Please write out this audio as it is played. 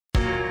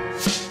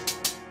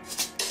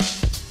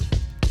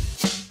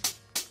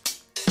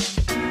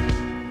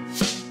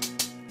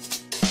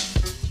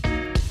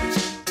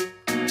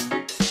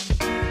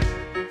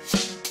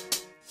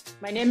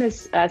My name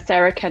is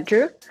Sarah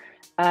Kendrew.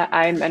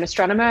 I'm an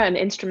astronomer and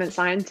instrument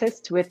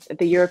scientist with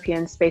the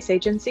European Space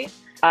Agency.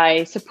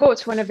 I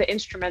support one of the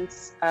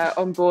instruments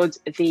on board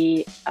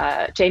the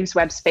James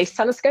Webb Space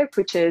Telescope,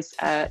 which is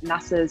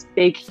NASA's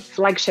big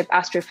flagship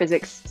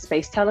astrophysics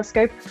space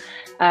telescope.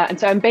 And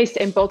so I'm based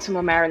in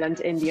Baltimore,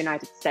 Maryland, in the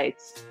United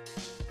States.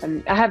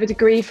 I have a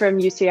degree from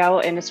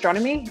UCL in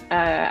astronomy.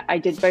 I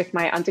did both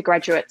my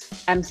undergraduate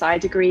MSci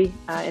degree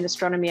in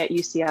astronomy at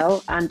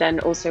UCL and then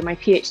also my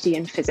PhD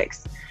in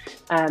physics.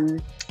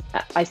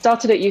 I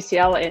started at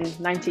UCL in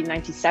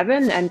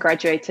 1997 and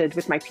graduated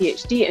with my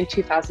PhD in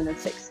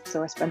 2006,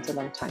 so I spent a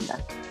long time there.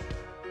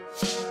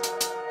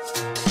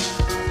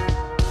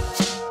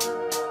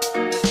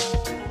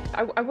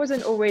 I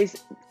wasn't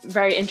always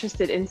very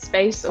interested in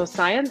space or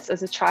science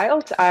as a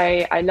child.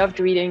 I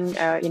loved reading,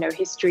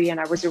 history, and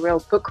I was a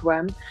real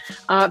bookworm.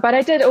 But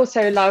I did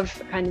also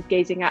love kind of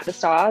gazing at the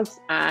stars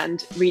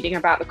and reading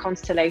about the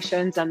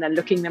constellations and then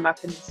looking them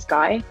up in the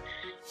sky.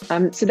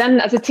 So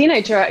then as a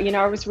teenager,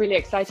 I was really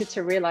excited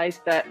to realize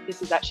that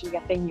this is actually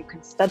a thing you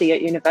can study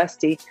at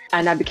university.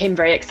 And I became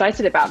very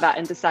excited about that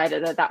and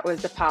decided that that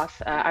was the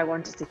path I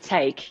wanted to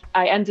take.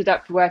 I ended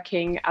up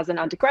working as an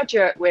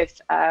undergraduate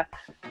with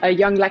a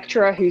young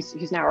lecturer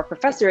who's now a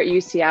professor at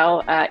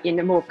UCL in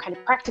a more kind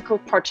of practical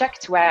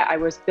project where I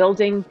was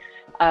building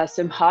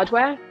some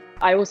hardware.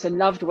 I also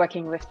loved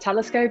working with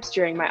telescopes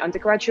during my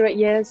undergraduate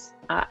years.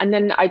 And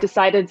then I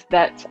decided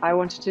that I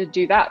wanted to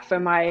do that for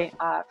my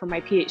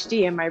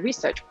PhD and my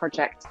research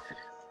project.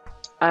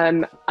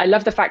 I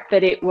love the fact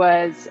that it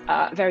was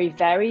very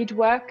varied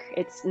work.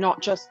 It's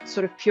not just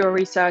sort of pure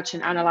research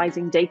and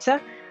analyzing data.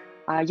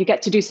 You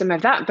get to do some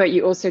of that, but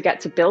you also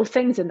get to build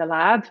things in the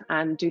lab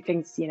and do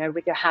things,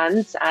 with your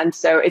hands. And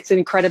so it's an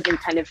incredibly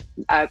kind of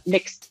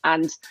mixed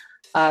and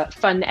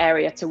fun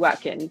area to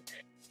work in.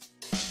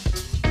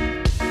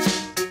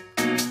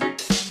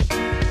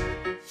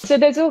 So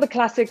there's all the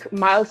classic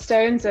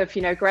milestones of,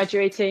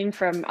 graduating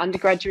from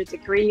undergraduate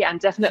degree, and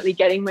definitely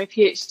getting my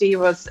PhD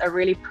was a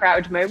really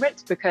proud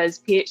moment because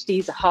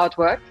PhDs are hard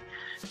work.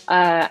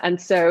 And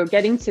so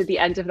getting to the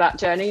end of that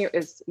journey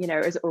is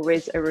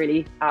always a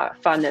really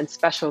fun and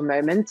special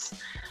moment.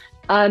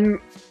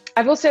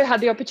 I've also had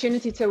the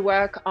opportunity to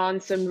work on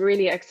some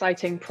really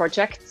exciting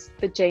projects,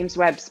 the James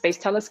Webb Space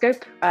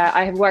Telescope.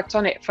 I have worked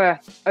on it for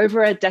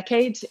over a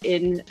decade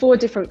in 4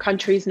 different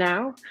countries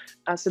now.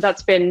 So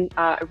that's been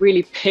a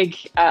really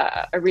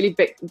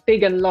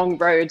big and long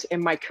road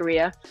in my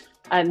career.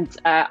 And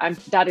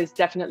that is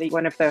definitely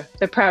one of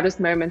the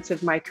proudest moments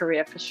of my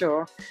career for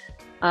sure.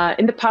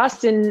 In the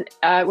past,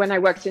 when I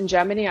worked in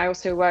Germany, I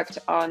also worked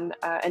on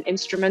an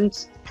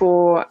instrument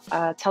for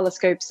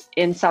telescopes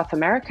in South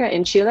America,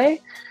 in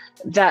Chile,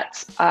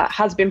 that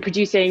has been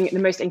producing the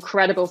most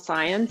incredible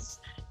science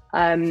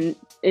in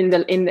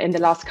the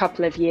last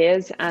couple of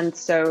years. And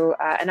so,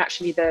 and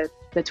actually the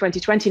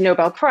 2020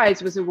 Nobel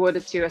Prize was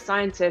awarded to a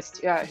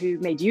scientist who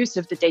made use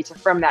of the data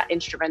from that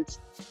instrument.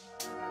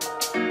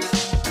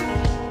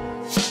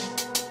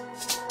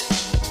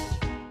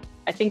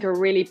 I think a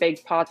really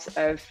big part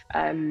of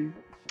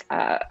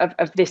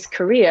this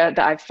career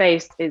that I've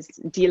faced is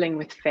dealing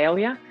with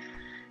failure.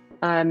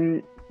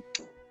 And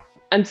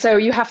so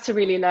you have to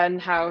really learn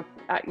how,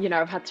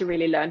 I've had to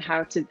really learn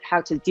how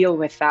to deal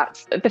with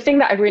that. The thing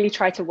that I really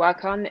try to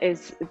work on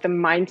is the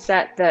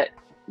mindset that,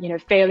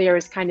 failure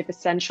is kind of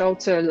essential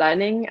to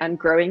learning and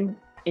growing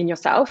in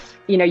yourself.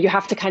 You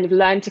have to kind of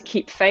learn to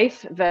keep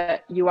faith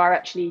that you are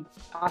actually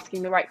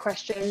asking the right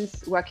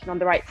questions, working on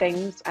the right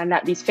things, and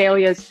that these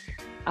failures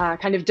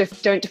kind of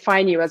don't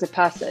define you as a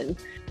person.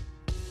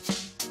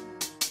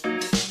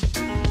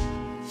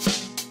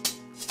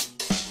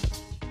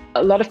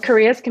 A lot of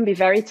careers can be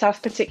very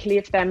tough, particularly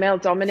if they're male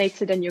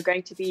dominated and you're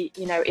going to be,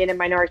 in a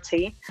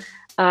minority,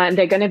 and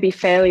they're going to be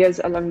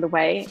failures along the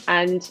way.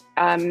 And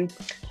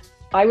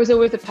I was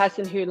always a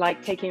person who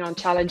liked taking on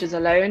challenges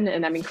alone,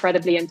 and I'm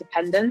incredibly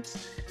independent.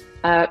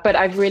 But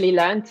I've really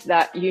learned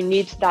that you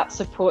need that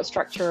support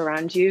structure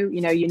around you.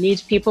 You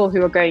need people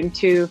who are going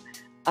to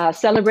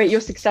celebrate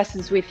your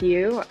successes with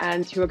you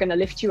and who are going to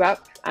lift you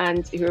up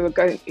and who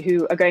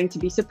are going to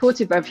be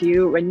supportive of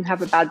you when you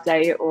have a bad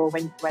day or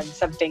when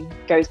something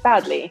goes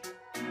badly.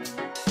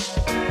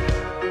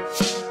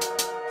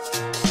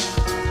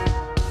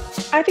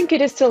 I think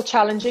it is still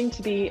challenging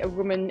to be a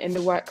woman in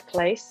the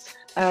workplace,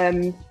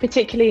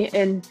 particularly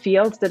in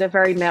fields that are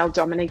very male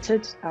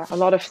dominated. A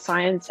lot of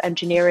science,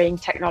 engineering,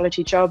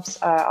 technology jobs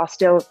are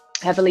still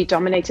heavily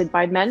dominated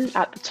by men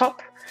at the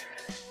top.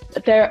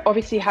 There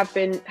obviously has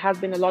been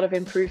a lot of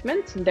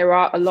improvement, and there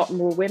are a lot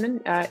more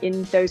women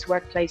in those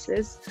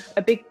workplaces.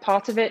 A big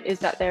part of it is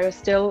that there are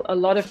still a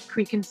lot of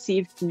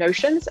preconceived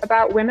notions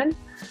about women,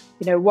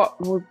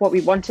 what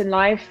we want in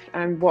life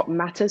and what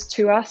matters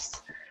to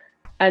us.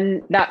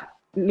 And that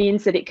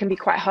means that it can be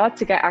quite hard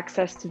to get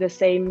access to the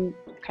same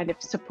kind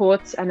of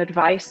support and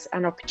advice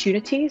and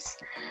opportunities.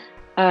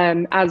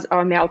 as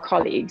our male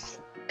colleagues.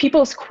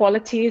 People's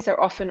qualities are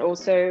often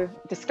also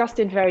discussed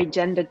in very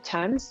gendered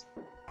terms.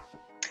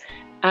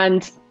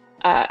 And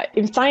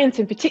in science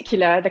in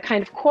particular, the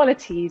kind of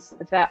qualities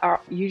that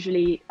are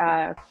usually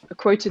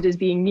quoted as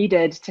being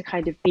needed to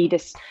kind of be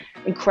this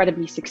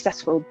incredibly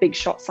successful big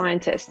shot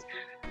scientist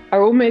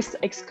are almost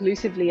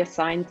exclusively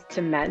assigned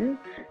to men.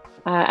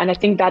 And I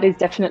think that is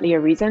definitely a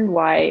reason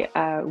why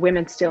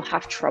women still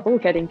have trouble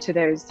getting to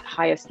those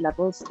highest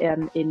levels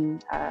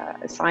in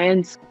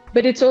science.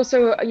 But it's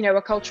also,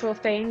 a cultural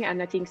thing,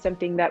 and I think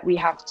something that we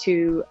have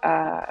to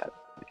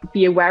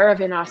be aware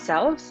of in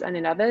ourselves and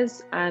in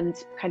others, and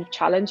kind of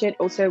challenge it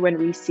also when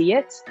we see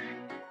it.